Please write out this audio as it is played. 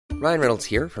Ryan Reynolds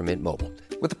here from Mint Mobile.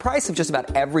 With the price of just about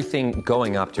everything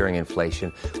going up during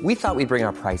inflation, we thought we'd bring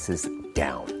our prices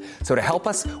down. So to help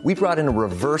us, we brought in a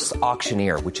reverse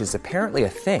auctioneer, which is apparently a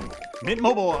thing. Mint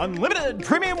Mobile Unlimited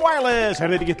Premium Wireless. How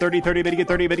to get 30, 30, bit to get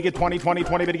 30, bit to get 20, 20,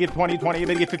 20, bit to get 20, 20,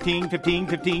 bit to get 15, 15,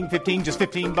 15, 15, just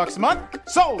 $15 a month?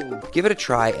 Sold! Give it a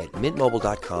try at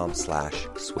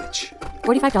mintmobile.com/switch.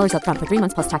 $45 up front for 3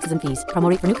 months plus taxes and fees. Promo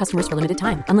rate for new customers for limited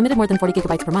time. Unlimited more than 40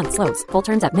 gigabytes per month. Slows full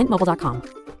terms at mintmobile.com.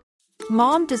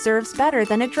 Mom deserves better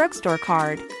than a drugstore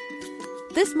card.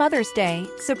 This Mother's Day,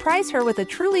 surprise her with a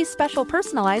truly special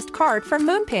personalized card from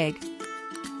Moonpig.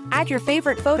 Add your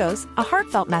favorite photos, a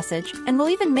heartfelt message, and we'll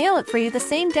even mail it for you the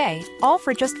same day, all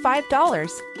for just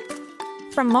 $5.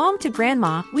 From mom to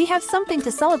grandma, we have something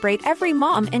to celebrate every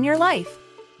mom in your life.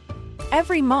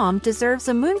 Every mom deserves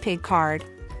a Moonpig card.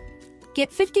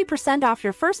 Get 50% off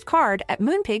your first card at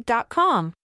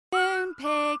moonpig.com.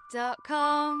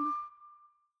 Moonpig.com.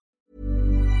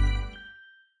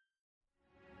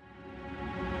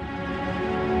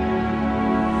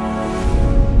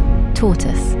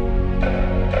 Tortoise.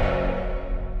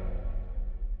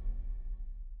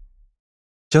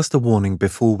 Just a warning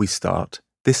before we start,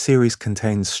 this series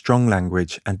contains strong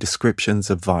language and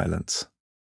descriptions of violence.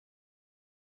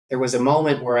 There was a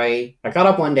moment where I got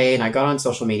up one day and I got on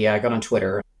social media, I got on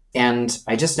Twitter, and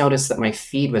I just noticed that my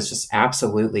feed was just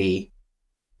absolutely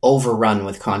overrun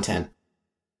with content.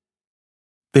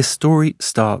 This story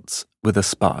starts with a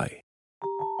spy.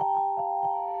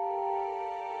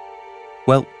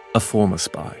 Well, a former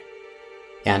spy.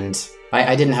 And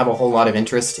I didn't have a whole lot of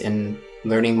interest in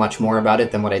learning much more about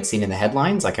it than what I'd seen in the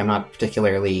headlines. Like, I'm not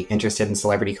particularly interested in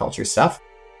celebrity culture stuff.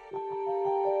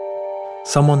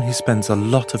 Someone who spends a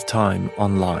lot of time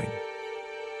online.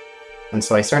 And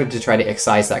so I started to try to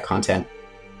excise that content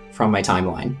from my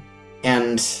timeline.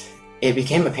 And it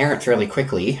became apparent fairly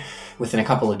quickly, within a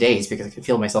couple of days, because I could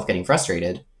feel myself getting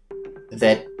frustrated,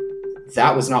 that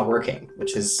was not working,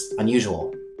 which is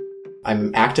unusual.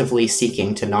 I'm actively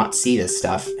seeking to not see this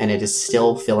stuff, and it is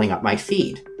still filling up my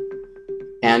feed.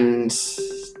 And,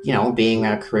 being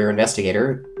a career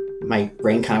investigator, my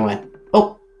brain kind of went,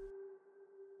 oh,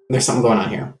 there's something going on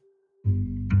here.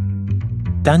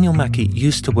 Daniel Mackey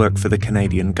used to work for the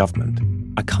Canadian government.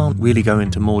 I can't really go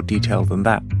into more detail than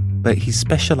that, but he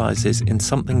specialises in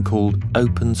something called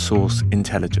open source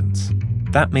intelligence.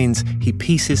 That means he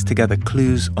pieces together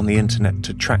clues on the internet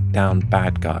to track down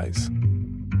bad guys.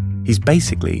 He's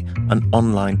basically an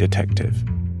online detective.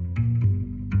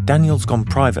 Daniel's gone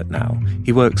private now.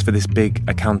 He works for this big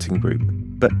accounting group,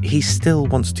 but he still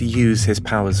wants to use his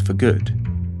powers for good.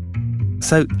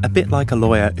 So, a bit like a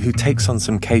lawyer who takes on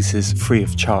some cases free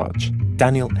of charge,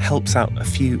 Daniel helps out a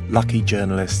few lucky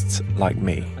journalists like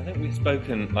me. I think we've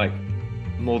spoken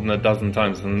more than a dozen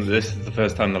times, and this is the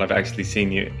first time that I've actually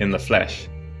seen you in the flesh.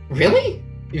 Really?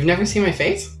 You've never seen my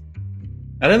face?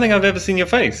 I don't think I've ever seen your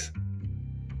face.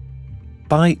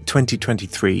 By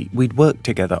 2023, we'd worked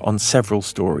together on several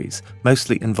stories,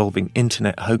 mostly involving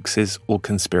internet hoaxes or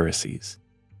conspiracies.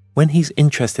 When he's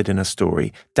interested in a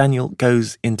story, Daniel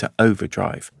goes into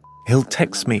overdrive. He'll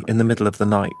text me in the middle of the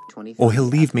night, or he'll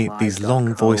leave me these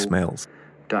long voicemails.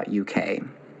 .uk.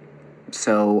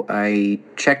 So I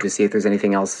checked to see if there's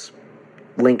anything else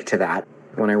linked to that.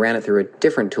 When I ran it through a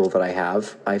different tool that I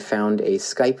have, I found a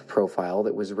Skype profile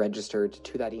that was registered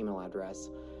to that email address.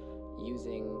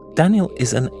 Daniel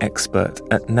is an expert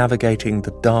at navigating the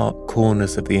dark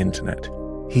corners of the internet.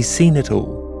 He's seen it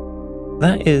all.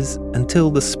 That is,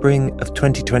 until the spring of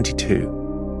 2022,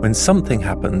 when something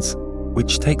happens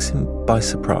which takes him by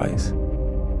surprise.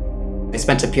 I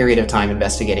spent a period of time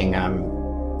investigating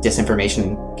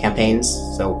disinformation campaigns,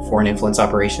 so foreign influence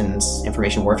operations,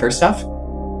 information warfare stuff.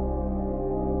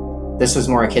 This was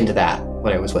more akin to that,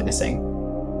 what I was witnessing.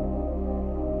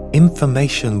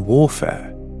 Information warfare?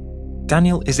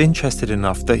 Daniel is interested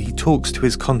enough that he talks to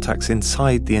his contacts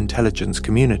inside the intelligence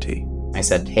community. I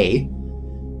said, hey,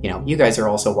 you guys are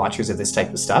also watchers of this type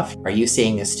of stuff. Are you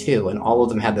seeing this too? And all of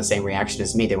them had the same reaction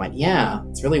as me. They went, yeah,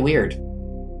 it's really weird.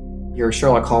 Your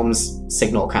Sherlock Holmes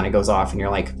signal kind of goes off and you're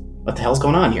like, what the hell's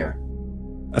going on here?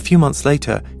 A few months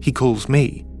later, he calls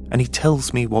me and he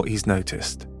tells me what he's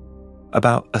noticed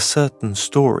about a certain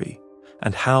story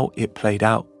and how it played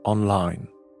out online.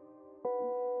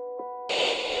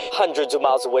 Hundreds of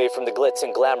miles away from the glitz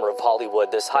and glamour of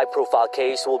Hollywood, this high-profile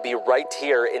case will be right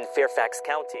here in Fairfax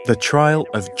County. The trial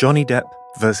of Johnny Depp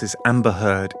versus Amber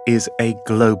Heard is a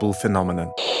global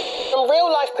phenomenon. From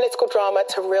real-life political drama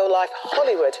to real-life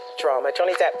Hollywood drama,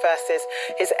 Johnny Depp versus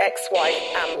his ex-wife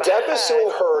Amber Depp Heard. is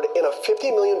suing Heard in a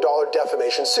 $50 million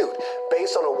defamation suit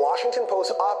based on a Washington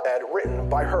Post op-ed written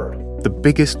by Heard. The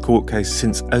biggest court case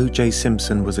since O.J.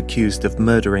 Simpson was accused of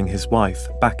murdering his wife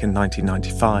back in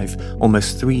 1995,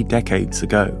 almost 3 decades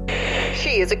ago.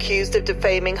 She is accused of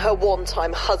defaming her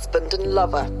one-time husband and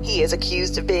lover. He is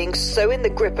accused of being so in the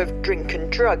grip of drink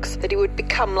and drugs that he would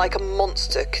become like a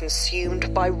monster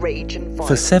consumed by rage and violence.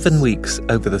 For 7 weeks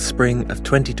over the spring of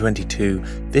 2022,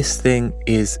 this thing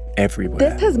is everywhere.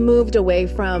 This has moved away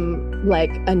from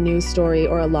like a news story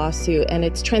or a lawsuit, and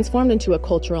it's transformed into a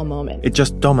cultural moment. It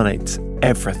just dominates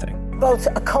everything. Both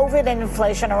COVID and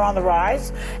inflation are on the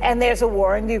rise, and there's a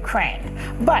war in Ukraine.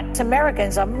 But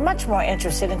Americans are much more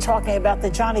interested in talking about the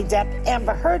Johnny Depp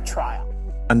Amber Heard trial.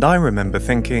 And I remember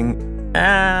thinking,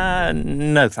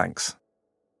 no thanks.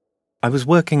 I was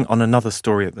working on another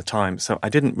story at the time, so I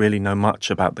didn't really know much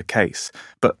about the case.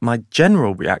 But my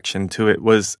general reaction to it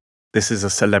was, this is a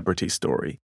celebrity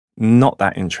story. Not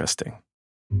that interesting.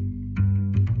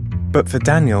 But for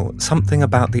Daniel, something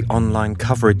about the online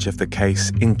coverage of the case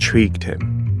intrigued him.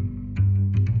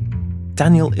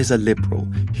 Daniel is a liberal.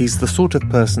 He's the sort of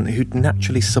person who'd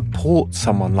naturally support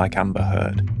someone like Amber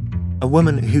Heard, a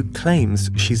woman who claims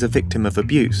she's a victim of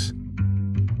abuse.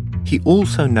 He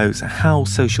also knows how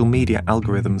social media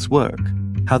algorithms work,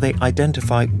 how they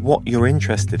identify what you're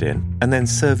interested in and then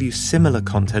serve you similar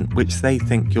content which they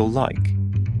think you'll like.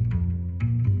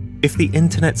 If the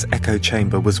internet's echo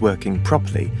chamber was working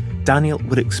properly, Daniel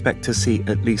would expect to see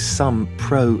at least some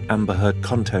pro-Amber Heard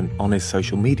content on his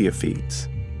social media feeds.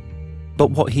 But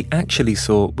what he actually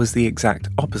saw was the exact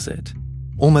opposite.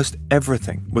 Almost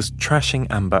everything was trashing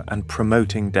Amber and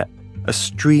promoting Depp, a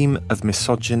stream of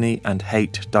misogyny and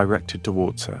hate directed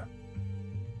towards her.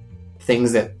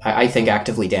 Things that I think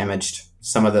actively damaged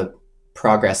some of the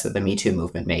progress that the Me Too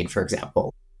movement made, for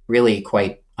example. Really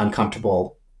quite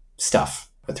uncomfortable stuff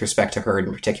with respect to Heard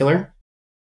in particular.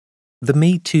 The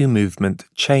Me Too movement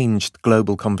changed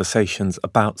global conversations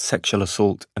about sexual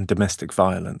assault and domestic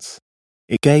violence.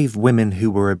 It gave women who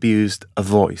were abused a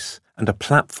voice and a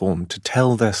platform to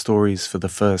tell their stories for the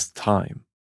first time.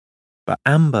 But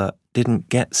Amber didn't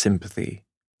get sympathy.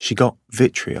 She got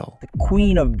vitriol. The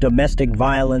queen of domestic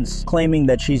violence, claiming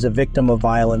that she's a victim of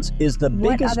violence, is the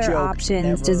biggest joke. What other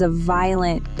options does a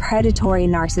violent, predatory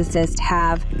narcissist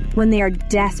have when they are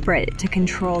desperate to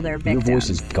control their victim? Your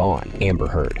voice is gone, Amber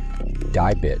Heard.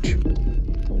 Die,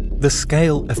 bitch. The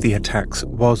scale of the attacks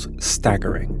was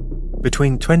staggering.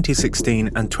 Between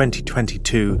 2016 and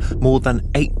 2022, more than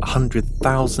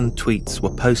 800,000 tweets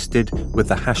were posted with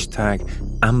the hashtag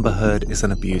Amber Heard is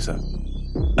an abuser.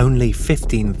 Only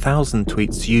 15,000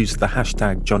 tweets used the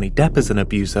hashtag Johnny Depp is an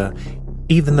abuser,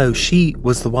 even though she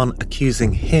was the one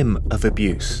accusing him of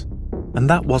abuse. And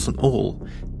that wasn't all.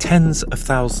 Tens of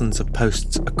thousands of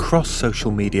posts across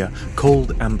social media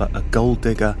called Amber a gold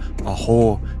digger, a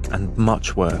whore, and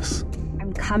much worse.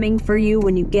 I'm coming for you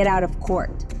when you get out of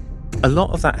court. A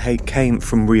lot of that hate came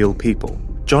from real people.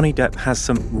 Johnny Depp has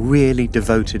some really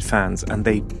devoted fans, and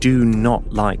they do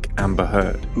not like Amber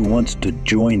Heard. Who wants to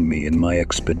join me in my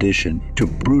expedition to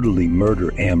brutally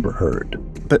murder Amber Heard?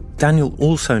 But Daniel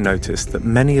also noticed that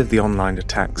many of the online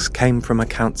attacks came from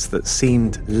accounts that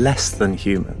seemed less than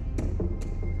human.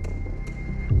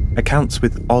 Accounts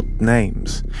with odd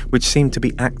names, which seemed to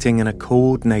be acting in a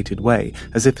coordinated way,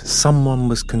 as if someone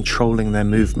was controlling their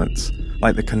movements,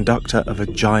 like the conductor of a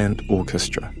giant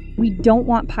orchestra. We don't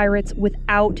want pirates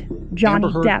without Johnny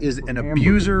Amber Heard Depp. is an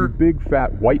abuser. Amber, you big,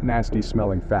 fat, white,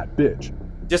 nasty-smelling fat bitch.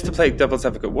 Just to play devil's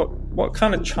advocate, what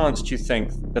kind of chance do you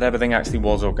think that everything actually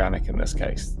was organic in this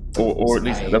case? Or at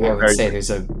least... I would say there's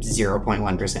a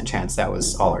 0.1% chance that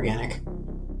was all organic.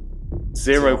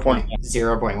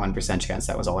 0.1% chance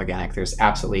that was all organic. There's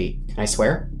absolutely... Can I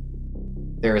swear?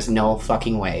 There is no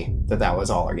fucking way that was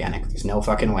all organic. There's no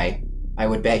fucking way. I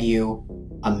would bet you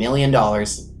 $1 million. I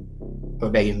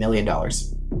would bet you $1 million.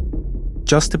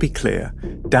 Just to be clear,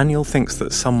 Daniel thinks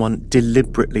that someone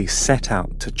deliberately set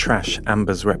out to trash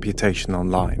Amber's reputation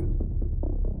online.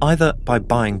 Either by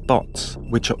buying bots,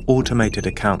 which are automated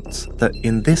accounts that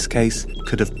in this case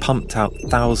could have pumped out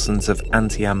thousands of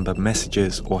anti-Amber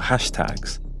messages or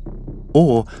hashtags,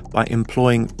 or by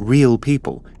employing real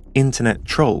people, internet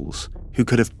trolls, who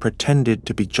could have pretended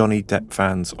to be Johnny Depp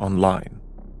fans online.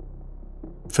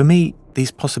 For me,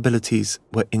 these possibilities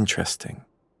were interesting.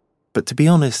 But to be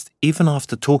honest, even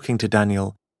after talking to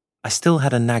Daniel, I still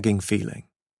had a nagging feeling.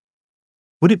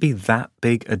 Would it be that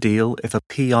big a deal if a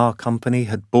PR company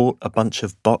had bought a bunch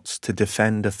of bots to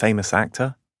defend a famous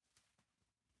actor?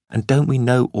 And don't we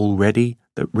know already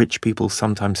that rich people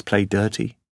sometimes play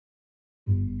dirty?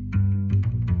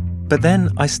 But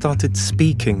then I started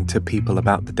speaking to people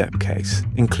about the Depp case,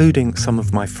 including some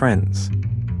of my friends.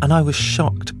 And I was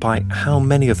shocked by how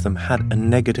many of them had a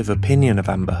negative opinion of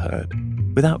Amber Heard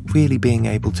without really being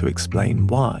able to explain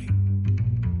why.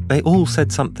 They all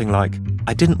said something like,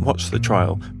 "I didn't watch the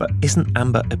trial, but isn't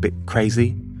Amber a bit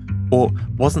crazy?" Or,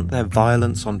 "Wasn't there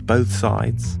violence on both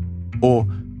sides?" Or,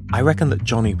 "I reckon that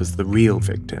Johnny was the real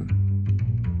victim."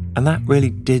 And that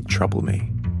really did trouble me.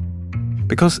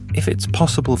 Because if it's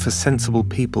possible for sensible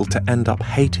people to end up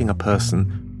hating a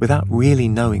person without really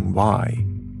knowing why,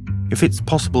 if it's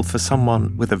possible for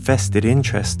someone with a vested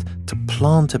interest to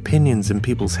plant opinions in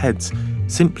people's heads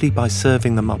simply by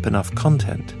serving them up enough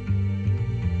content,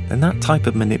 then that type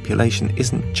of manipulation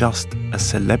isn't just a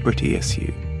celebrity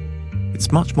issue.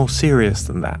 It's much more serious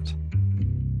than that.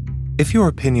 If your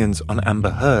opinions on Amber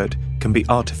Heard can be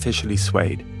artificially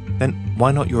swayed, then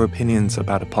why not your opinions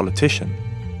about a politician,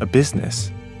 a business,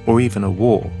 or even a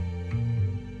war?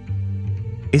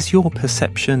 Is your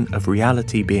perception of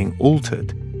reality being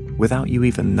altered without you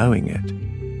even knowing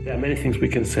it? There are many things we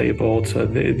can say about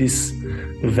this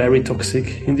very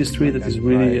toxic industry that is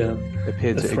really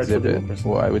appear to exhibit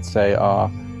what I would say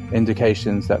are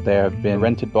indications that there have been a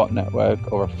rented bot network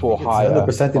or a for-hire.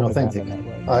 It's 100%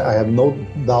 inauthentic. I have no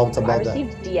doubts about that. I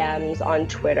received DMs on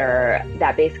Twitter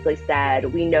that basically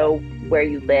said, "We know where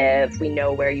you live, we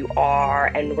know where you are,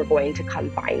 and we're going to come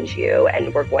find you,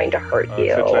 and we're going to hurt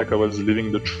you." I felt like I was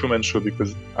living the Truman Show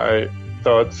because I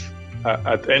thought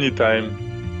at any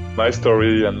time my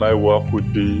story and my work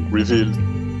would be revealed.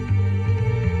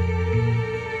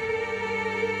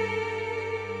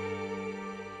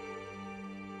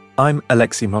 I'm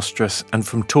Alexi Mostras, and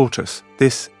from Tortoise,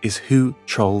 this is Who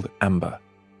Trolled Amber?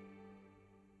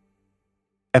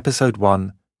 Episode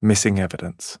 1, Missing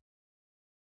Evidence.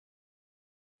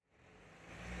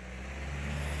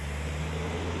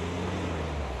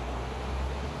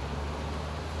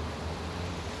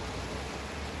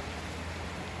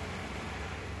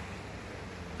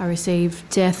 I received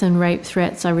death and rape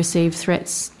threats. I received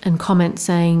threats and comments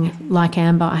saying, like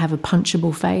Amber, I have a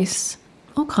punchable face.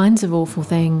 All kinds of awful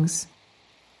things.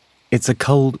 It's a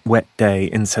cold, wet day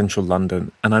in central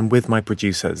London, and I'm with my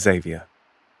producer, Xavier.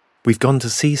 We've gone to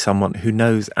see someone who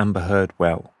knows Amber Heard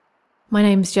well. My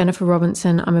name's Jennifer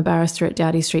Robinson. I'm a barrister at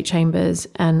Doughty Street Chambers,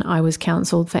 and I was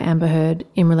counselled for Amber Heard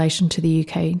in relation to the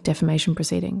UK defamation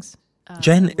proceedings.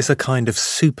 Jen is a kind of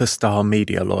superstar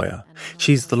media lawyer.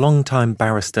 She's the longtime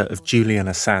barrister of Julian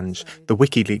Assange, the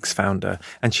WikiLeaks founder,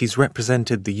 and she's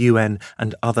represented the UN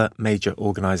and other major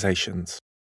organisations.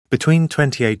 Between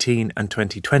 2018 and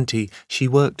 2020, she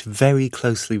worked very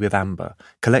closely with Amber,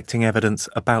 collecting evidence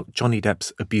about Johnny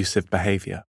Depp's abusive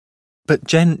behaviour. But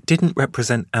Jen didn't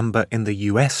represent Amber in the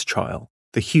US trial,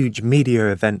 the huge media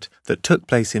event that took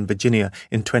place in Virginia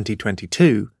in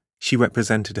 2022. She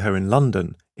represented her in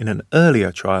London in an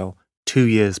earlier trial 2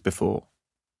 years before.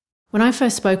 When I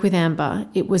first spoke with Amber,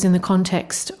 it was in the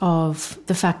context of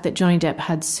the fact that Johnny Depp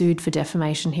had sued for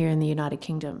defamation here in the United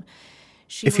Kingdom.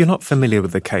 If you're not familiar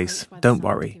with the case, don't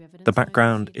worry. The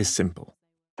background is simple.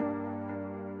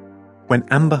 When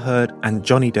Amber Heard and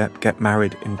Johnny Depp get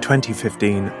married in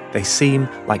 2015, they seem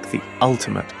like the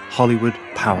ultimate Hollywood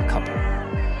power couple.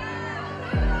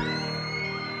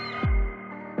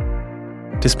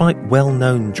 Despite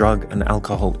well-known drug and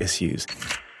alcohol issues,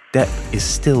 Depp is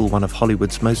still one of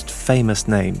Hollywood's most famous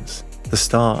names, the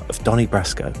star of Donnie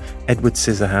Brasco, Edward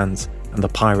Scissorhands, and the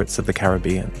Pirates of the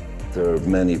Caribbean. There are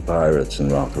many pirates in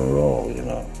rock and roll, you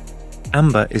know.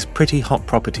 Amber is pretty hot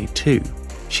property too.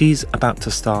 She's about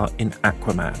to star in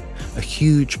Aquaman, a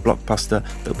huge blockbuster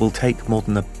that will take more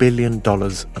than $1 billion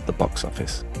at the box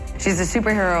office. She's a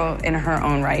superhero in her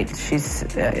own right. She's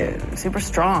super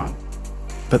strong.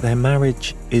 But their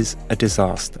marriage is a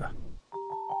disaster.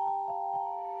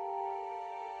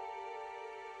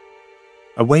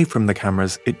 Away from the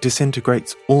cameras, it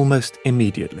disintegrates almost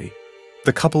immediately.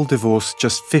 The couple divorced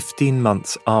just 15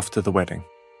 months after the wedding.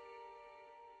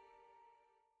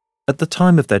 At the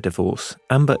time of their divorce,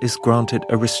 Amber is granted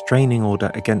a restraining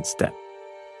order against Depp.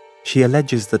 She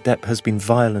alleges that Depp has been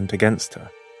violent against her,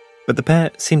 but the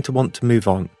pair seem to want to move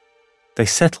on. They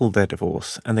settle their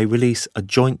divorce and they release a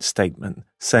joint statement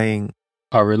saying,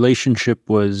 "Our relationship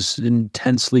was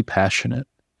intensely passionate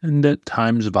and at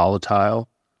times volatile,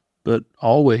 but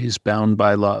always bound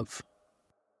by love."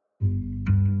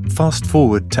 Fast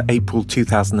forward to April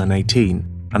 2018,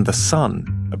 and The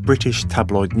Sun, a British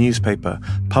tabloid newspaper,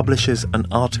 publishes an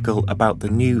article about the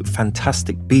new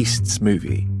Fantastic Beasts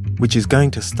movie, which is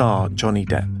going to star Johnny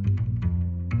Depp.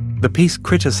 The piece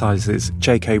criticises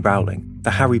J.K. Rowling,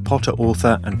 the Harry Potter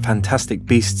author and Fantastic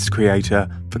Beasts creator,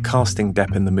 for casting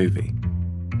Depp in the movie.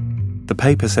 The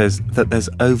paper says that there's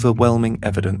overwhelming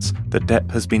evidence that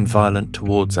Depp has been violent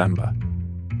towards Amber.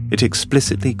 It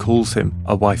explicitly calls him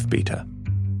a wife-beater.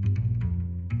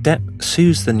 Depp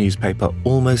sues the newspaper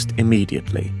almost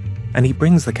immediately, and he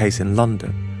brings the case in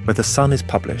London, where The Sun is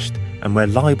published and where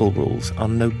libel rules are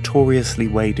notoriously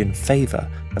weighed in favour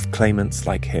of claimants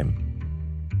like him.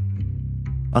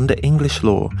 Under English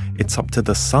law, it's up to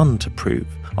The Sun to prove,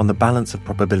 on the balance of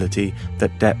probability,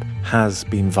 that Depp has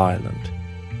been violent.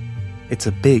 It's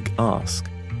a big ask.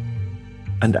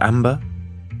 And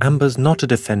Amber's not a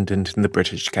defendant in the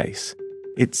British case.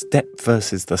 It's Depp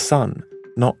versus The Sun,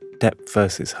 not Depp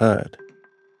versus Heard.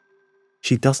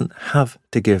 She doesn't have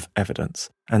to give evidence,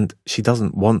 and she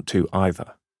doesn't want to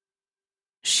either.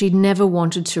 She never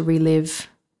wanted to relive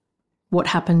what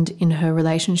happened in her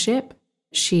relationship.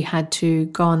 She had to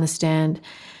go on the stand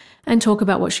and talk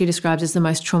about what she describes as the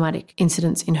most traumatic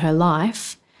incidents in her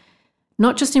life,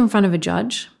 not just in front of a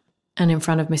judge and in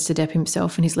front of Mr. Depp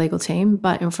himself and his legal team,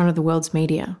 but in front of the world's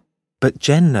media. But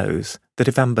Jen knows that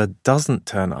if Amber doesn't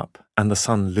turn up and The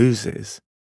Sun loses,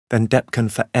 then Depp can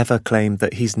forever claim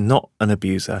that he's not an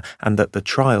abuser and that the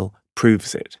trial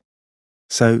proves it.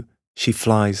 So she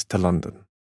flies to London.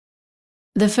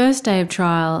 The first day of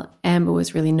trial, Amber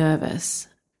was really nervous.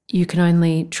 You can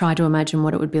only try to imagine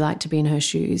what it would be like to be in her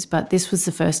shoes, but this was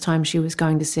the first time she was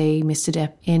going to see Mr.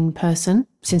 Depp in person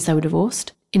since they were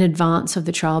divorced. In advance of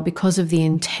the trial, because of the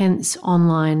intense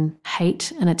online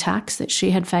hate and attacks that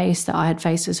she had faced, that I had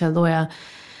faced as her lawyer,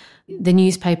 the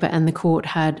newspaper and the court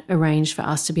had arranged for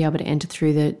us to be able to enter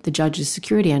through the judge's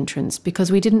security entrance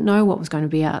because we didn't know what was going to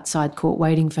be outside court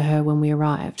waiting for her when we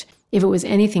arrived. If it was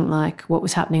anything like what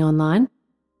was happening online,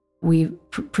 we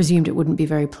presumed it wouldn't be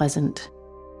very pleasant.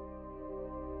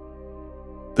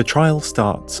 The trial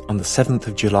starts on the 7th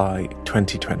of July,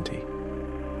 2020.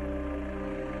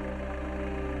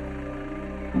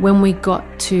 When we got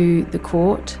to the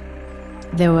court,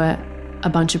 there were a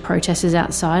bunch of protesters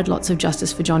outside, lots of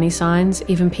Justice for Johnny signs,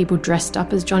 even people dressed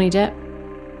up as Johnny Depp.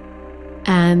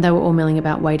 And they were all milling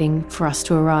about waiting for us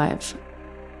to arrive.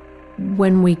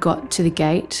 When we got to the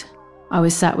gate, I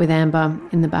was sat with Amber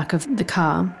in the back of the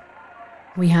car.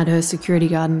 We had her security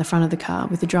guard in the front of the car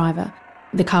with the driver.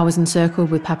 The car was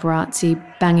encircled with paparazzi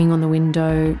banging on the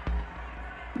window.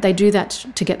 They do that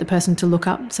to get the person to look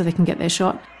up so they can get their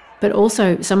shot. But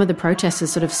also some of the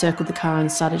protesters sort of circled the car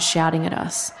and started shouting at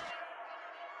us.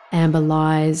 Amber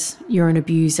lies, you're an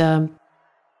abuser,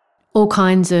 all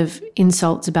kinds of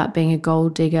insults about being a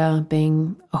gold digger,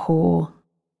 being a whore.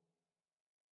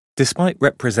 Despite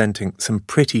representing some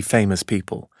pretty famous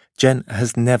people, Jen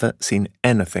has never seen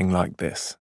anything like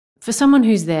this. For someone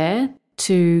who's there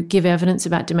to give evidence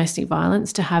about domestic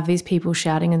violence, to have these people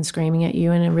shouting and screaming at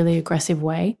you in a really aggressive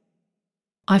way,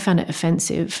 I found it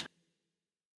offensive.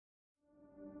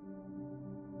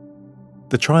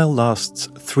 The trial lasts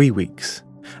 3 weeks.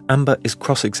 Amber is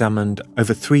cross-examined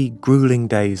over 3 gruelling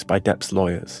days by Depp's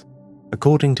lawyers.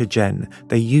 According to Jen,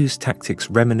 they use tactics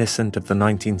reminiscent of the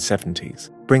 1970s,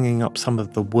 bringing up some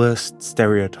of the worst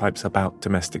stereotypes about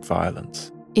domestic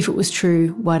violence. If it was true,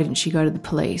 why didn't she go to the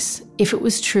police? If it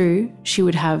was true, she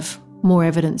would have more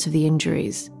evidence of the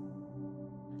injuries.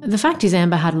 The fact is,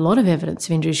 Amber had a lot of evidence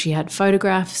of injuries. She had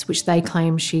photographs, which they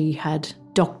claim she had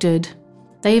doctored.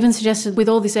 They even suggested with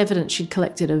all this evidence she'd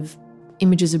collected of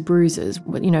images of bruises,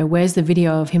 where's the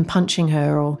video of him punching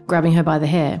her or grabbing her by the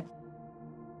hair?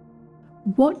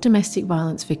 What domestic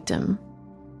violence victim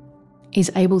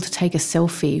is able to take a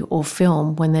selfie or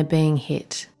film when they're being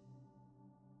hit?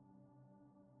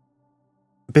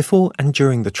 Before and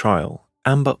during the trial,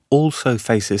 Amber also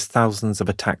faces thousands of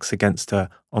attacks against her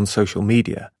on social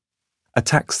media,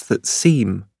 attacks that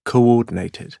seem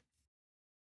coordinated.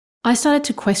 I started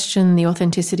to question the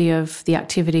authenticity of the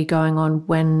activity going on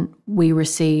when I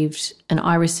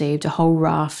received a whole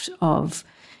raft of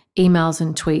emails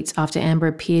and tweets after Amber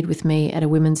appeared with me at a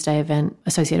Women's Day event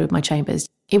associated with my chambers.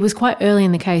 It was quite early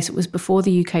in the case. It was before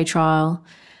the UK trial.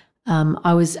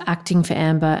 I was acting for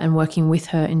Amber and working with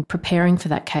her in preparing for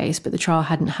that case, but the trial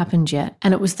hadn't happened yet.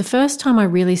 And it was the first time I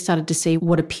really started to see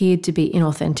what appeared to be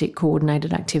inauthentic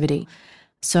coordinated activity.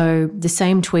 So the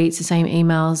same tweets, the same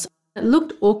emails. It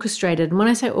looked orchestrated. And when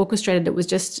I say orchestrated, it was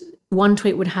just one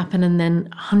tweet would happen and then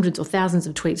hundreds or thousands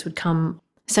of tweets would come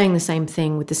saying the same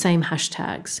thing with the same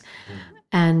hashtags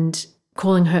and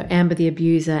calling her Amber the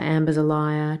abuser, Amber's a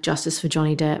liar, Justice for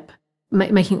Johnny Depp,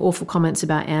 making awful comments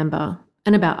about Amber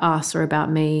and about us or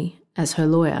about me as her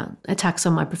lawyer, attacks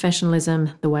on my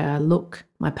professionalism, the way I look,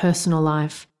 my personal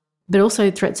life, but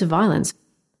also threats of violence.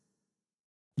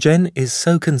 Jen is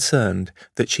so concerned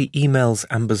that she emails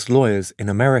Amber's lawyers in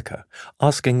America,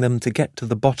 asking them to get to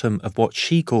the bottom of what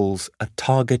she calls a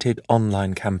targeted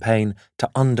online campaign to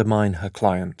undermine her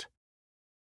client.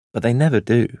 But they never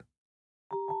do.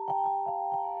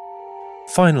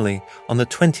 Finally, on the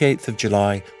 28th of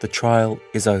July, the trial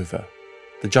is over.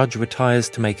 The judge retires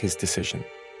to make his decision.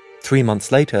 3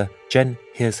 months later, Jen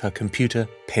hears her computer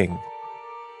ping.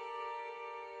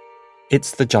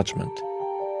 It's the judgment.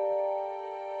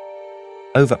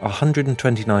 Over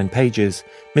 129 pages,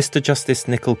 Mr. Justice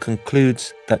Nicol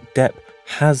concludes that Depp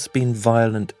has been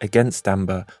violent against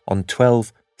Amber on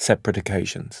 12 separate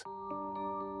occasions.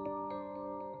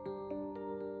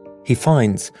 He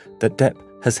finds that Depp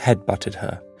has headbutted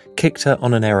her, kicked her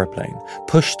on an aeroplane,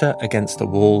 pushed her against a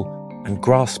wall, and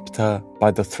grasped her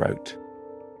by the throat.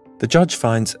 The judge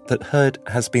finds that Heard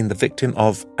has been the victim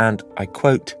of, and I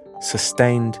quote,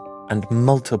 sustained and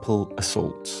multiple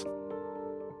assaults.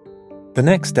 The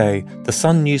next day, the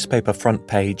Sun newspaper front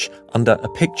page, under a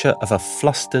picture of a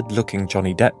flustered-looking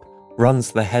Johnny Depp,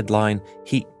 runs the headline,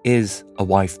 "He is a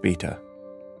wife-beater."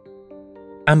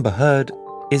 Amber Heard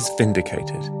is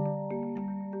vindicated.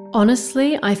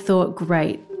 Honestly, I thought,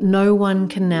 great, no one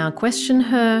can now question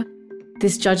her.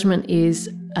 This judgment is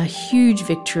a huge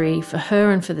victory for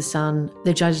her and for the Sun.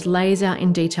 The judge lays out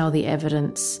in detail the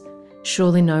evidence.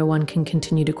 Surely no one can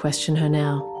continue to question her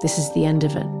now. This is the end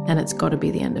of it, and it's got to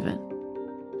be the end of it.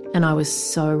 And I was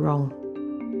so wrong.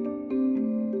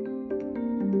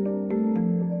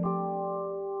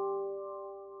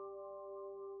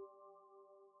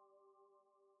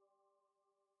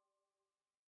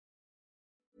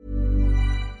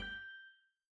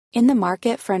 In the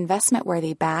market for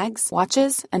investment-worthy bags,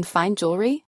 watches, and fine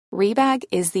jewelry, Rebag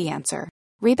is the answer.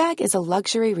 Rebag is a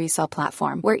luxury resale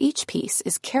platform where each piece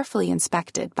is carefully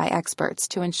inspected by experts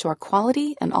to ensure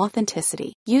quality and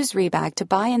authenticity. Use Rebag to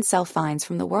buy and sell finds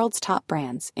from the world's top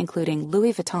brands, including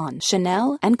Louis Vuitton,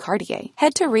 Chanel, and Cartier.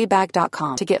 Head to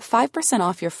Rebag.com to get 5%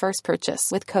 off your first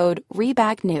purchase with code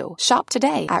REBAGNEW. Shop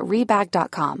today at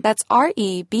Rebag.com. That's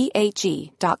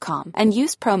REBAG.com. And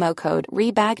use promo code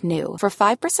REBAGNEW for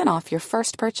 5% off your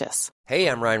first purchase. Hey,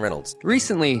 I'm Ryan Reynolds.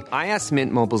 Recently, I asked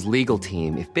Mint Mobile's legal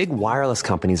team if big wireless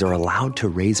companies are allowed to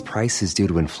raise prices due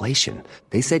to inflation.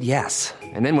 They said yes.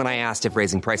 And then when I asked if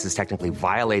raising prices technically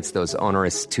violates those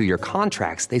onerous 2-year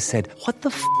contracts, they said, "What the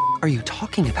f*** are you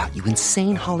talking about, you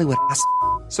insane Hollywood ass?"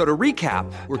 So to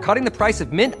recap, we're cutting the price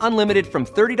of Mint Unlimited from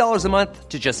 $30 a month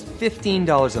to just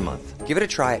 $15 a month. Give it a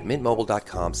try at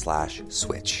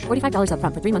mintmobile.com/switch. $45 up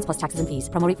front for 3 months plus taxes and fees.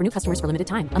 Promo rate for new customers for limited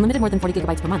time. Unlimited more than 40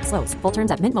 gigabytes per month. Slows full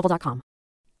terms at mintmobile.com.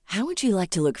 How would you like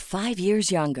to look 5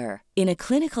 years younger? In a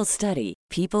clinical study,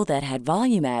 people that had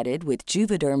volume added with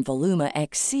Juvederm Voluma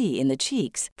XC in the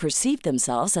cheeks perceived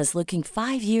themselves as looking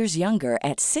 5 years younger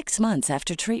at 6 months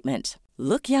after treatment.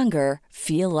 Look younger,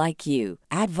 feel like you.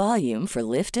 Add volume for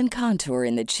lift and contour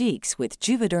in the cheeks with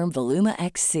Juvederm Voluma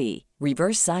XC.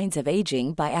 Reverse signs of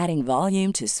aging by adding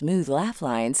volume to smooth laugh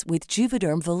lines with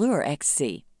Juvederm Volure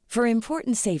XC. For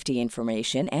important safety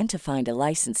information and to find a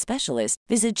licensed specialist,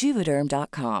 visit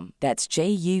Juvederm.com. That's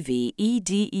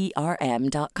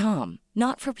JUVEDERM.com.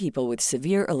 Not for people with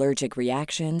severe allergic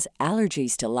reactions,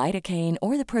 allergies to lidocaine,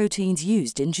 or the proteins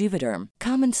used in Juvederm.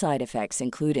 Common side effects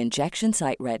include injection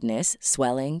site redness,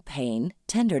 swelling, pain,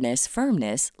 tenderness,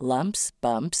 firmness, lumps,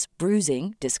 bumps,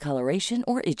 bruising, discoloration,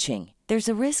 or itching. There's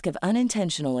a risk of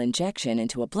unintentional injection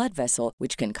into a blood vessel,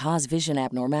 which can cause vision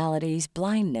abnormalities,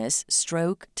 blindness,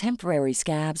 stroke, temporary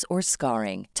scabs, or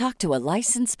scarring. Talk to a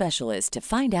licensed specialist to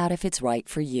find out if it's right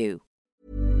for you.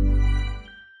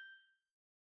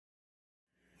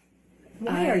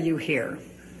 Why are you here?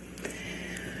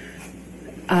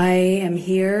 I am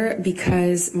here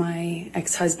because my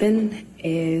ex-husband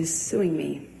is suing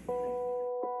me.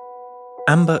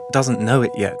 Amber doesn't know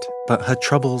it yet, but her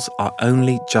troubles are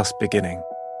only just beginning.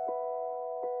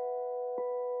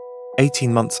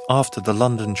 18 months after the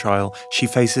London trial, she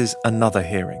faces another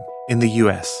hearing in the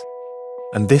US.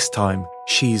 And this time,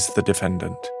 she's the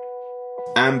defendant.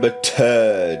 Amber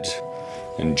Turd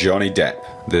and Johnny Depp.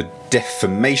 The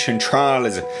defamation trial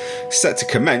is set to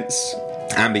commence.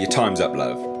 Amber, your time's up,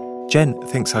 love. Jen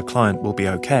thinks her client will be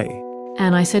okay.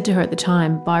 And I said to her at the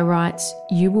time, by rights,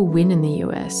 you will win in the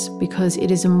US because it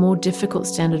is a more difficult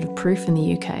standard of proof in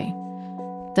the UK.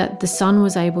 That the Sun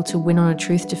was able to win on a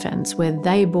truth defence where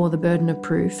they bore the burden of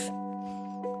proof.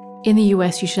 In the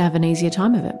US, you should have an easier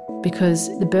time of it because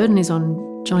the burden is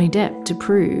on Johnny Depp to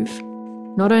prove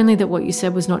not only that what you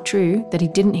said was not true, that he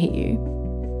didn't hit you,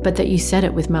 but that you said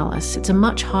it with malice. It's a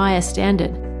much higher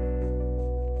standard.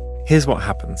 Here's what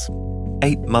happens.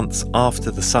 8 months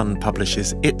after The Sun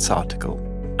publishes its article,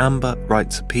 Amber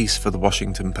writes a piece for The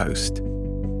Washington Post.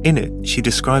 In it, she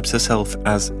describes herself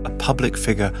as a public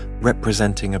figure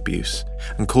representing abuse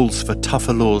and calls for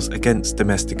tougher laws against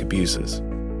domestic abusers.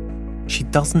 She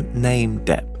doesn't name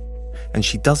Depp, and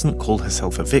she doesn't call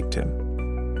herself a victim.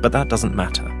 But that doesn't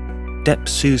matter. Depp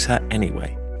sues her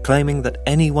anyway, claiming that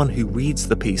anyone who reads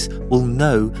the piece will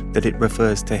know that it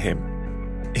refers to him.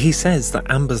 He says that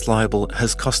Amber's libel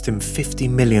has cost him $50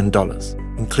 million,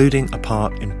 including a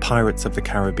part in Pirates of the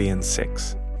Caribbean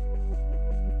 6.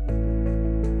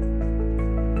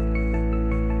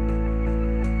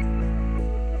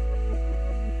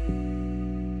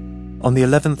 On the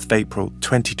 11th of April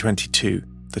 2022,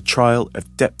 the trial of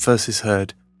Depp versus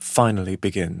Heard finally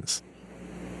begins.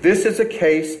 This is a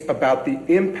case about the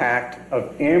impact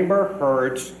of Amber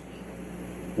Heard's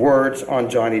words on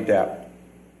Johnny Depp.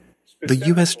 The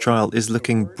US trial is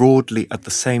looking broadly at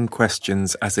the same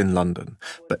questions as in London,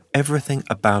 but everything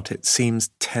about it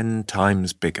seems 10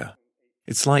 times bigger.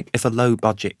 It's like if a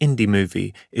low-budget indie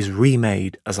movie is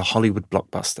remade as a Hollywood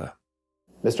blockbuster.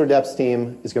 Mr. Depp's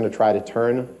team is going to try to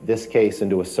turn this case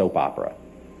into a soap opera.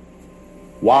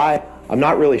 Why? I'm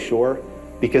not really sure,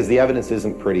 because the evidence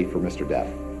isn't pretty for Mr.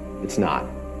 Depp. It's not.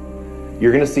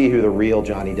 You're going to see who the real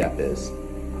Johnny Depp is.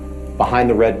 Behind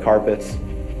the red carpets,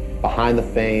 behind the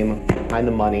fame, behind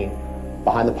the money,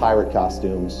 behind the pirate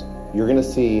costumes, you're going to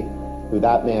see who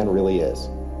that man really is.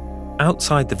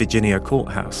 Outside the Virginia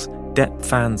courthouse, Depp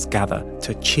fans gather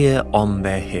to cheer on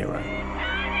their hero.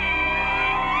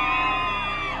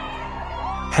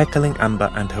 Heckling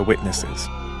Amber and her witnesses.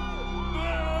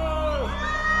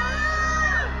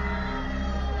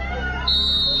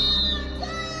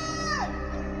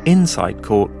 Inside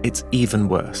court, it's even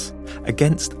worse.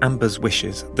 Against Amber's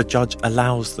wishes, the judge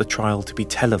allows the trial to be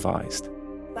televised.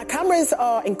 The cameras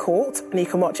are in court, and you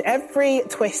can watch every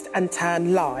twist and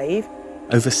turn live.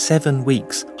 Over 7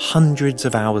 weeks, hundreds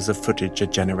of hours of footage are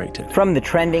generated. From the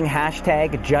trending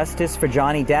hashtag Justice for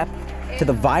Johnny Depp to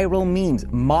the viral memes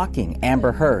mocking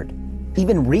Amber Heard,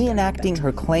 even reenacting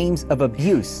her claims of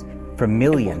abuse for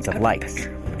millions of likes.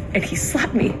 And he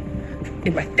slapped me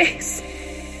in my face.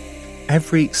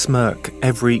 Every smirk,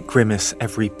 every grimace,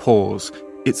 every pause,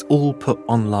 it's all put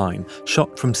online,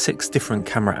 shot from 6 different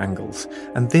camera angles,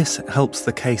 and this helps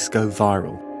the case go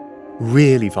viral.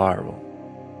 Really viral.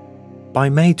 By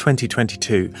May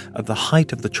 2022, at the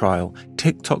height of the trial,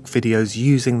 TikTok videos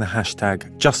using the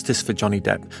hashtag Justice for Johnny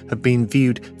Depp have been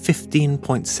viewed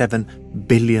 15.7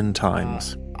 billion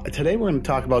times. Today we're going to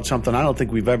talk about something I don't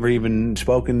think we've ever even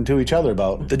spoken to each other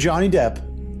about. The Johnny Depp,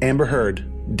 Amber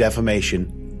Heard,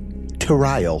 defamation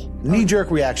trial. Knee-jerk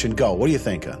reaction, go. What do you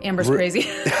think? Amber's crazy.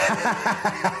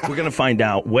 We're going to find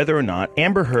out whether or not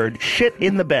Amber Heard shit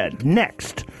in the bed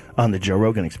next on the Joe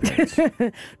Rogan Experience.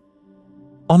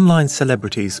 Online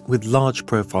celebrities with large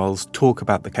profiles talk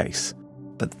about the case,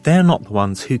 but they're not the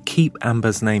ones who keep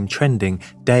Amber's name trending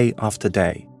day after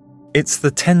day. It's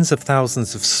the tens of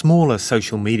thousands of smaller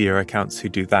social media accounts who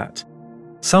do that.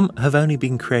 Some have only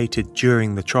been created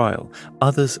during the trial,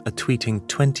 others are tweeting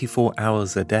 24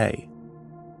 hours a day.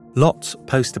 Lots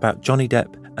post about Johnny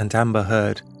Depp and Amber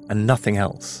Heard and nothing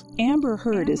else. Amber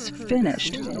Heard is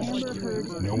finished.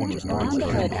 No one was not.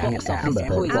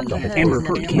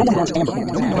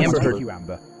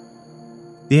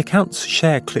 The accounts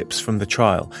share clips from the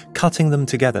trial, cutting them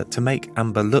together to make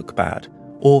Amber look bad,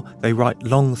 or they write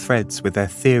long threads with their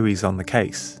theories on the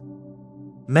case.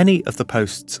 Many of the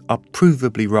posts are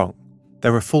provably wrong.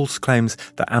 There are false claims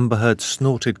that Amber Heard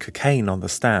snorted cocaine on the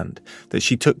stand, that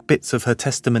she took bits of her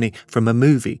testimony from a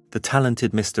movie, The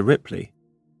Talented Mr. Ripley.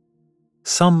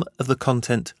 Some of the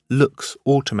content looks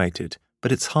automated,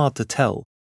 but it's hard to tell.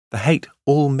 The hate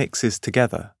all mixes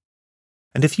together.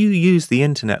 And if you use the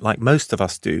internet like most of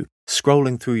us do,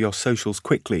 scrolling through your socials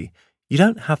quickly, you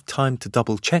don't have time to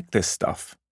double-check this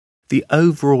stuff. The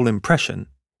overall impression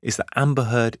is that Amber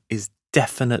Heard is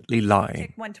definitely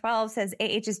lying. 112 says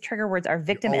AH's trigger words are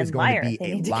victim and liar.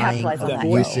 They need to lying, capitalize on that.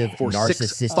 Abusive,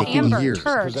 narcissistic Amber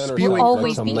Heard will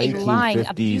always be a lying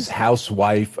abuser.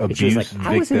 Housewife abuse victim.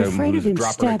 I wasn't afraid of him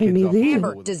stabbing me there.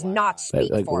 Amber does not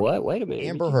speak for what? Wait a minute.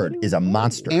 Amber Heard is a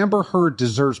monster. Amber Heard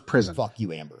deserves prison. Fuck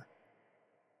you, Amber.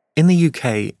 In the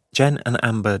UK, Jen and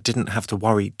Amber didn't have to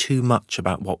worry too much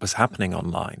about what was happening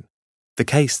online. The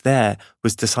case there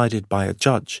was decided by a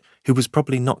judge who was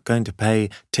probably not going to pay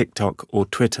TikTok or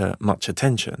Twitter much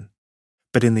attention.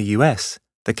 But in the US,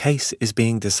 the case is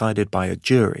being decided by a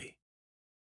jury.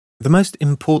 The most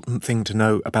important thing to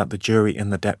know about the jury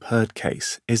in the Depp Heard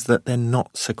case is that they're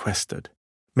not sequestered,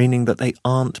 meaning that they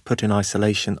aren't put in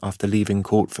isolation after leaving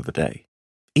court for the day.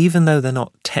 Even though they're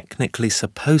not technically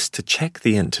supposed to check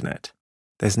the internet,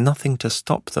 there's nothing to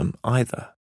stop them either.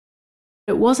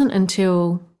 It wasn't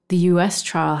until the US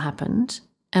trial happened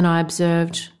and I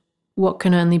observed what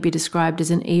can only be described as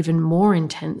an even more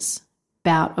intense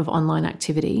bout of online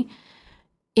activity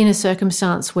in a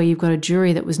circumstance where you've got a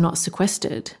jury that was not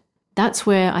sequestered. that's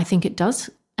where I think it does,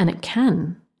 and it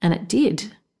can, and it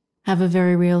did, have a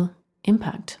very real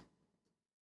impact.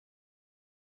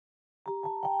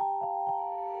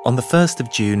 On the 1st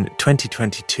of June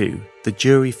 2022, the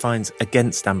jury finds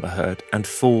against Amber Heard and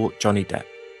for Johnny Depp,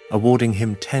 awarding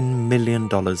him $10 million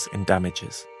in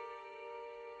damages.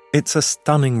 It's a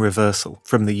stunning reversal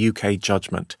from the UK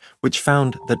judgment, which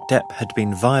found that Depp had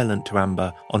been violent to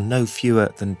Amber on no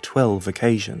fewer than 12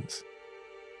 occasions.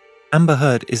 Amber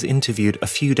Heard is interviewed a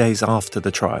few days after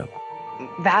the trial.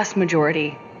 Vast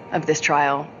majority of this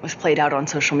trial was played out on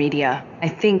social media. I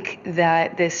think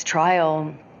that this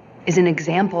trial is an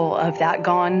example of that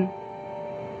gone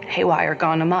haywire,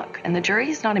 gone amok, and the jury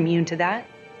is not immune to that.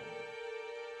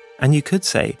 And you could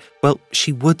say, well,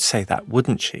 she would say that,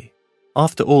 wouldn't she?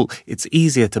 After all, it's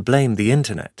easier to blame the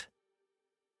internet.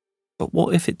 But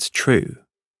what if it's true?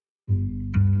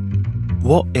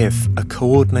 What if a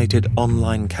coordinated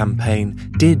online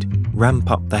campaign did ramp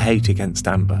up the hate against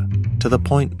Amber to the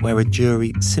point where a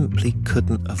jury simply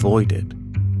couldn't avoid it?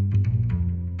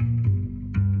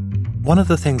 One of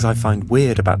the things I find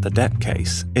weird about the Depp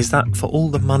case is that for all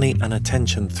the money and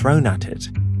attention thrown at it,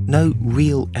 no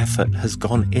real effort has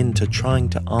gone into trying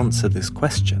to answer this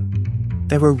question.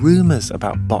 There are rumours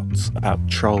about bots, about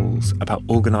trolls, about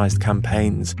organised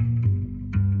campaigns,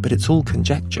 but it's all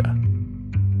conjecture.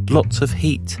 Lots of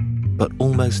heat, but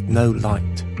almost no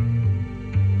light.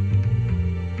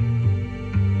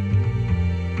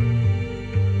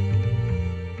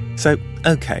 So,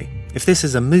 okay, if this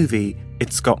is a movie,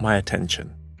 it's got my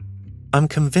attention. I'm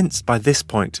convinced by this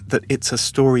point that it's a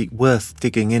story worth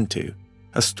digging into,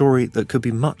 a story that could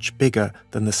be much bigger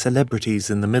than the celebrities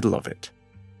in the middle of it.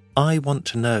 I want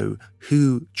to know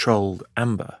who trolled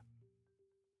Amber.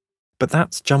 But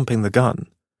that's jumping the gun.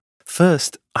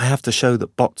 First, I have to show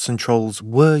that bots and trolls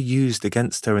were used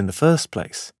against her in the first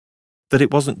place, that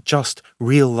it wasn't just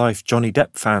real-life Johnny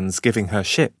Depp fans giving her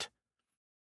shit.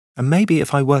 And maybe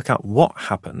if I work out what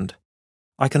happened,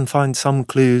 I can find some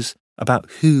clues about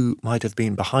who might have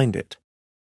been behind it.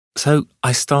 So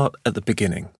I start at the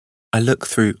beginning. I look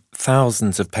through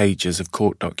thousands of pages of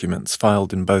court documents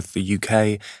filed in both the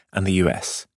UK and the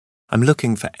US. I'm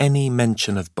looking for any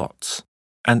mention of bots,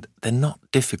 and they're not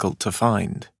difficult to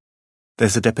find.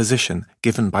 There's a deposition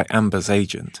given by Amber's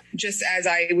agent. Just as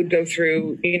I would go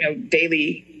through,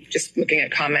 daily, just looking at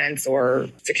comments or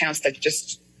accounts that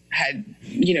just had,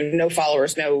 no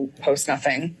followers, no posts,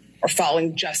 nothing, or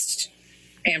following just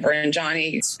Amber and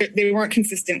Johnny. They weren't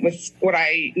consistent with what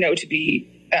I know to be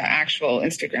actual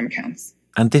Instagram accounts.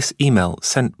 And this email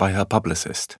sent by her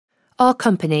publicist. Our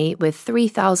company, with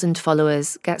 3,000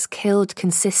 followers, gets killed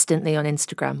consistently on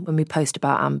Instagram when we post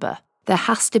about Amber. There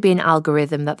has to be an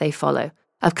algorithm that they follow.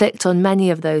 I've clicked on many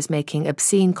of those making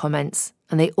obscene comments,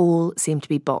 and they all seem to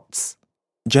be bots.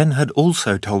 Jen had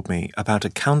also told me about a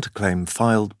counterclaim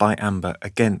filed by Amber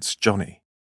against Johnny.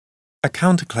 A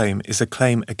counterclaim is a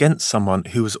claim against someone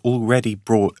who has already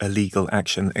brought a legal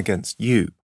action against you.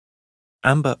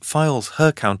 Amber files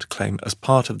her counterclaim as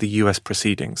part of the US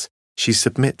proceedings. She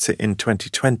submits it in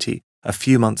 2020, a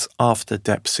few months after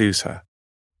Depp sues her.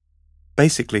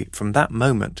 Basically, from that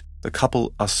moment, the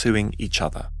couple are suing each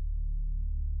other.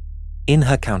 In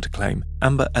her counterclaim,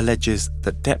 Amber alleges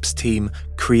that Depp's team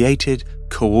created,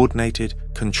 coordinated,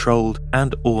 controlled,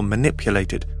 and/or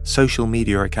manipulated social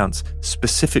media accounts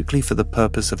specifically for the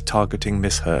purpose of targeting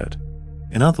Miss Heard.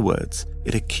 In other words,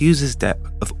 it accuses Depp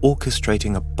of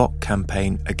orchestrating a bot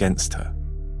campaign against her.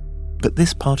 But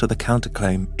this part of the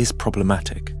counterclaim is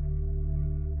problematic.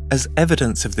 As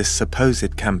evidence of this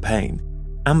supposed campaign,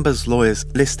 Amber's lawyers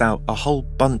list out a whole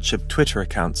bunch of Twitter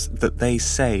accounts that they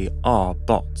say are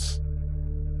bots.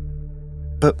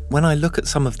 But when I look at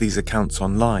some of these accounts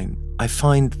online, I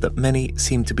find that many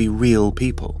seem to be real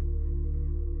people.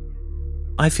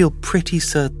 I feel pretty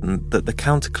certain that the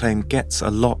counterclaim gets a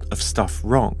lot of stuff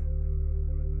wrong.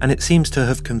 And it seems to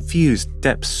have confused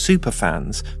Depp's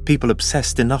superfans, people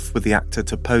obsessed enough with the actor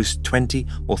to post 20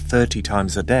 or 30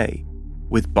 times a day,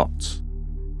 with bots.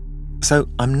 So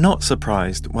I'm not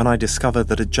surprised when I discover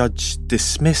that a judge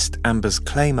dismissed Amber's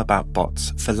claim about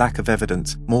bots for lack of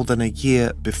evidence more than a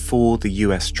year before the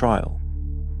US trial.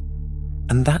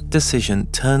 And that decision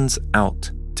turns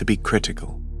out to be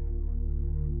critical.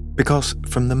 Because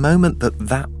from the moment that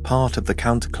that part of the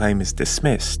counterclaim is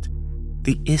dismissed,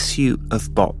 the issue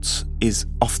of bots is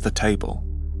off the table.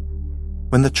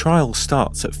 When the trial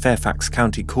starts at Fairfax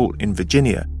County Court in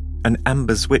Virginia and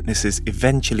Amber's witnesses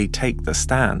eventually take the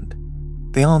stand,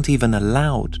 they aren't even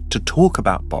allowed to talk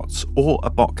about bots or a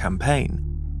bot campaign,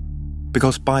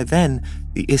 because by then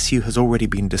the issue has already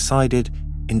been decided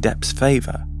in Depp's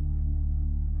favour.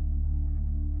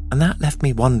 And that left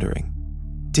me wondering,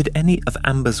 did any of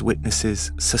Amber's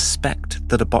witnesses suspect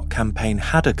that a bot campaign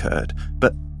had occurred,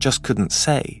 but just couldn't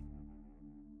say?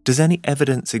 Does any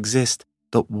evidence exist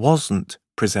that wasn't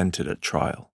presented at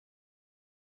trial?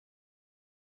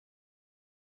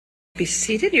 Be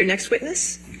seated. Your next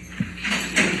witness?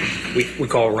 We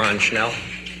call Ron Schnell.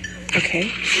 Okay,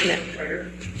 Schnell.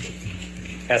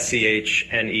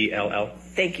 Schnell.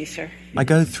 Thank you, sir. I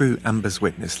go through Amber's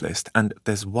witness list, and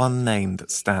there's one name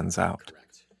that stands out.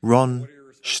 Ron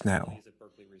Schnell.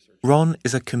 Ron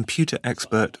is a computer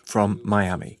expert from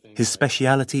Miami. His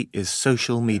speciality is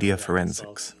social media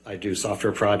forensics. I do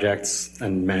software projects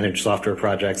and manage software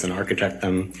projects and architect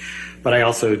them. But I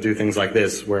also do things like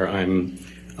this, where I'm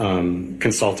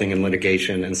consulting in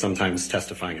litigation and sometimes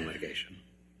testifying in litigation.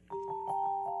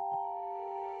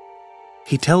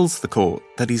 He tells the court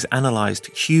that he's analysed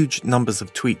huge numbers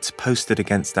of tweets posted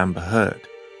against Amber Heard,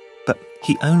 but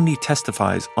he only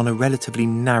testifies on a relatively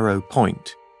narrow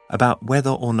point about whether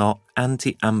or not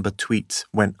anti-Amber tweets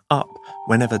went up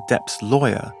whenever Depp's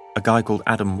lawyer, a guy called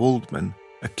Adam Waldman,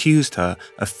 accused her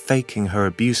of faking her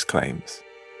abuse claims.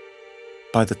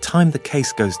 By the time the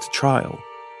case goes to trial,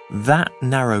 that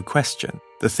narrow question,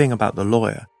 the thing about the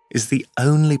lawyer, is the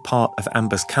only part of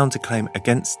Amber's counterclaim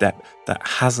against Depp that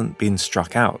hasn't been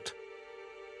struck out.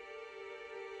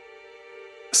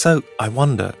 So I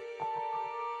wonder,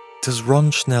 does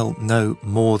Ron Schnell know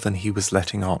more than he was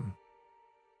letting on?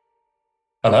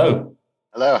 Hello.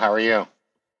 Hello, how are you?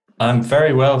 I'm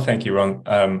very well, thank you, Ron.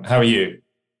 How are you?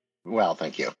 Well,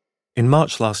 thank you. In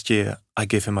March last year, I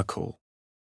give him a call.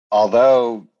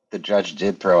 Although the judge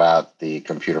did throw out the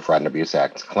Computer Fraud and Abuse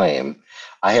Act claim,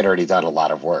 I had already done a lot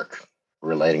of work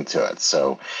relating to it.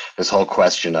 So this whole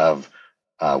question of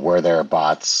were there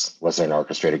bots, was there an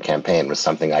orchestrated campaign, was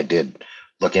something I did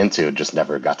look into, just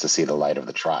never got to see the light of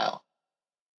the trial.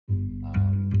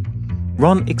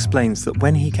 Ron explains that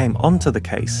when he came onto the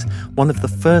case, one of the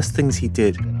first things he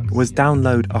did was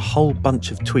download a whole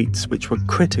bunch of tweets which were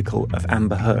critical of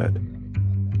Amber Heard.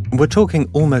 We're talking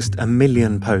almost 1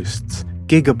 million posts,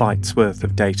 gigabytes worth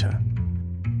of data.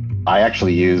 I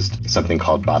actually used something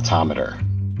called Botometer.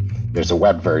 There's a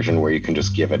web version where you can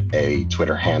just give it a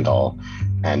Twitter handle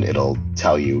and it'll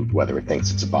tell you whether it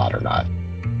thinks it's a bot or not.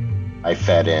 I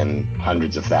fed in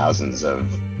hundreds of thousands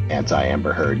of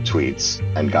anti-Amber Heard tweets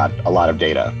and got a lot of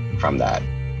data from that.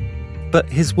 But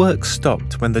his work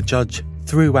stopped when the judge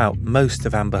threw out most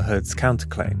of Amber Heard's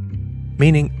counterclaim,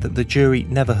 meaning that the jury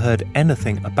never heard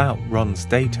anything about Ron's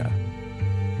data.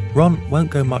 Ron won't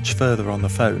go much further on the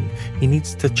phone. He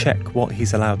needs to check what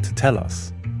he's allowed to tell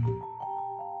us.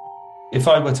 If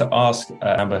I were to ask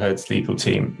Amber Heard's legal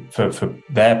team for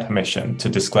their permission to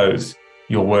disclose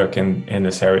your work in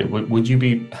this area, would you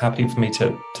be happy for me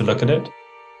to look at it?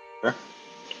 Sure.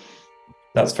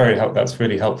 That's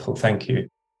really helpful. Thank you.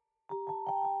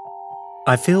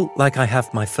 I feel like I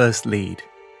have my first lead.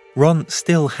 Ron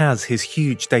still has his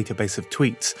huge database of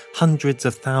tweets, hundreds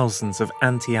of thousands of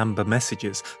anti-Amber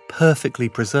messages, perfectly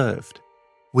preserved.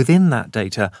 Within that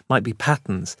data might be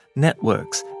patterns,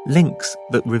 networks, links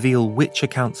that reveal which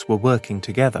accounts were working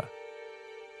together.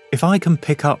 If I can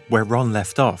pick up where Ron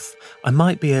left off, I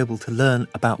might be able to learn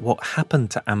about what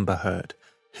happened to Amber Heard,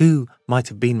 who might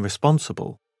have been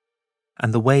responsible,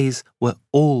 and the ways we're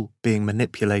all being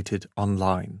manipulated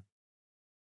online.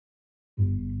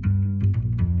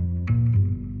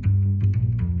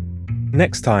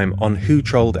 Next time on Who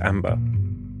Trolled Amber,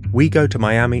 we go to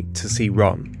Miami to see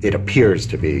Ron. It appears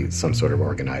to be some sort of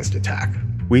organized attack.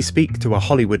 We speak to a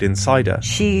Hollywood insider.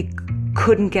 She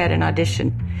couldn't get an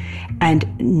audition, and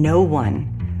no one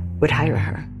would hire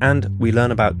her. And we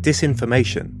learn about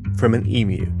disinformation from an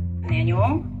emu.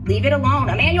 Emmanuel, leave it alone.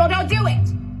 Emmanuel, don't do it!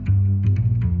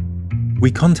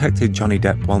 We contacted Johnny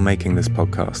Depp while making this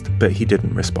podcast, but he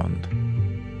didn't respond.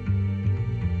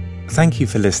 Thank you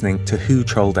for listening to Who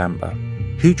Trolled Amber.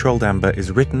 Who Trolled Amber is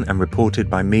written and reported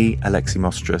by me, Alexi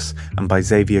Mostras, and by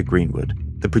Xavier Greenwood.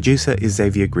 The producer is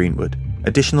Xavier Greenwood.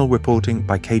 Additional reporting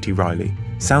by Katie Riley.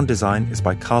 Sound design is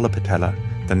by Carla Patella.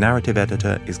 The narrative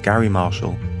editor is Gary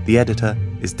Marshall. The editor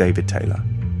is David Taylor.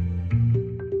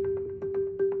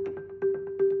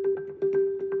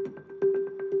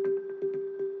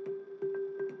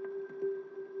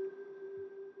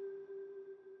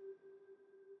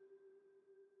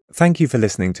 Thank you for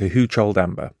listening to Who Trolled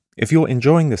Amber. If you're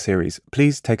enjoying the series,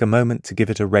 please take a moment to give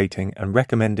it a rating and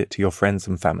recommend it to your friends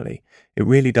and family. It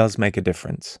really does make a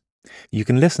difference. You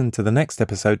can listen to the next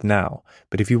episode now,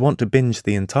 but if you want to binge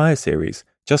the entire series,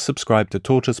 just subscribe to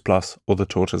Tortoise Plus or the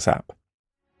Tortoise app.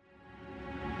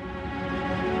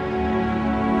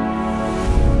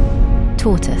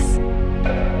 Tortoise.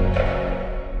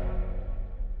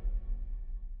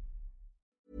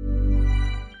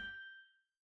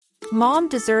 Mom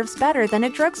deserves better than a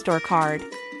drugstore card.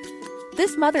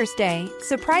 This Mother's Day,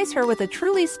 surprise her with a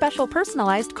truly special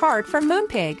personalized card from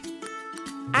Moonpig.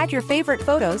 Add your favorite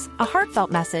photos, a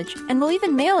heartfelt message, and we'll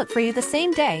even mail it for you the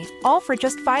same day, all for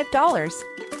just $5.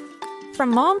 From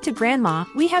mom to grandma,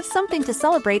 we have something to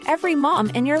celebrate every mom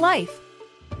in your life.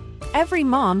 Every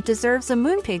mom deserves a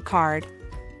Moonpig card.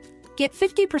 Get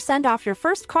 50% off your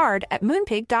first card at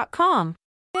moonpig.com.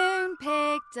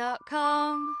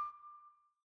 Moonpig.com.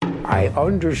 I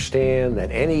understand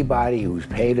that anybody who's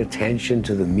paid attention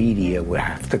to the media would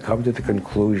have to come to the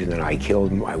conclusion that I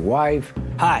killed my wife.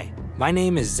 Hi, my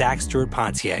name is Zach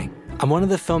Stewart-Pontier. I'm one of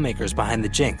the filmmakers behind The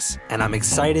Jinx, and I'm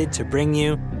excited to bring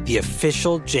you the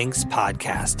official Jinx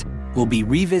podcast. We'll be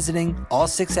revisiting all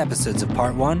 6 episodes of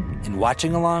Part 1 and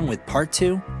watching along with Part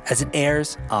 2 as it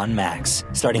airs on Max,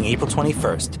 starting April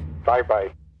 21st.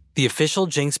 Bye-bye. The official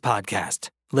Jinx podcast.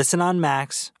 Listen on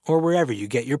Max or wherever you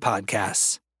get your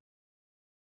podcasts.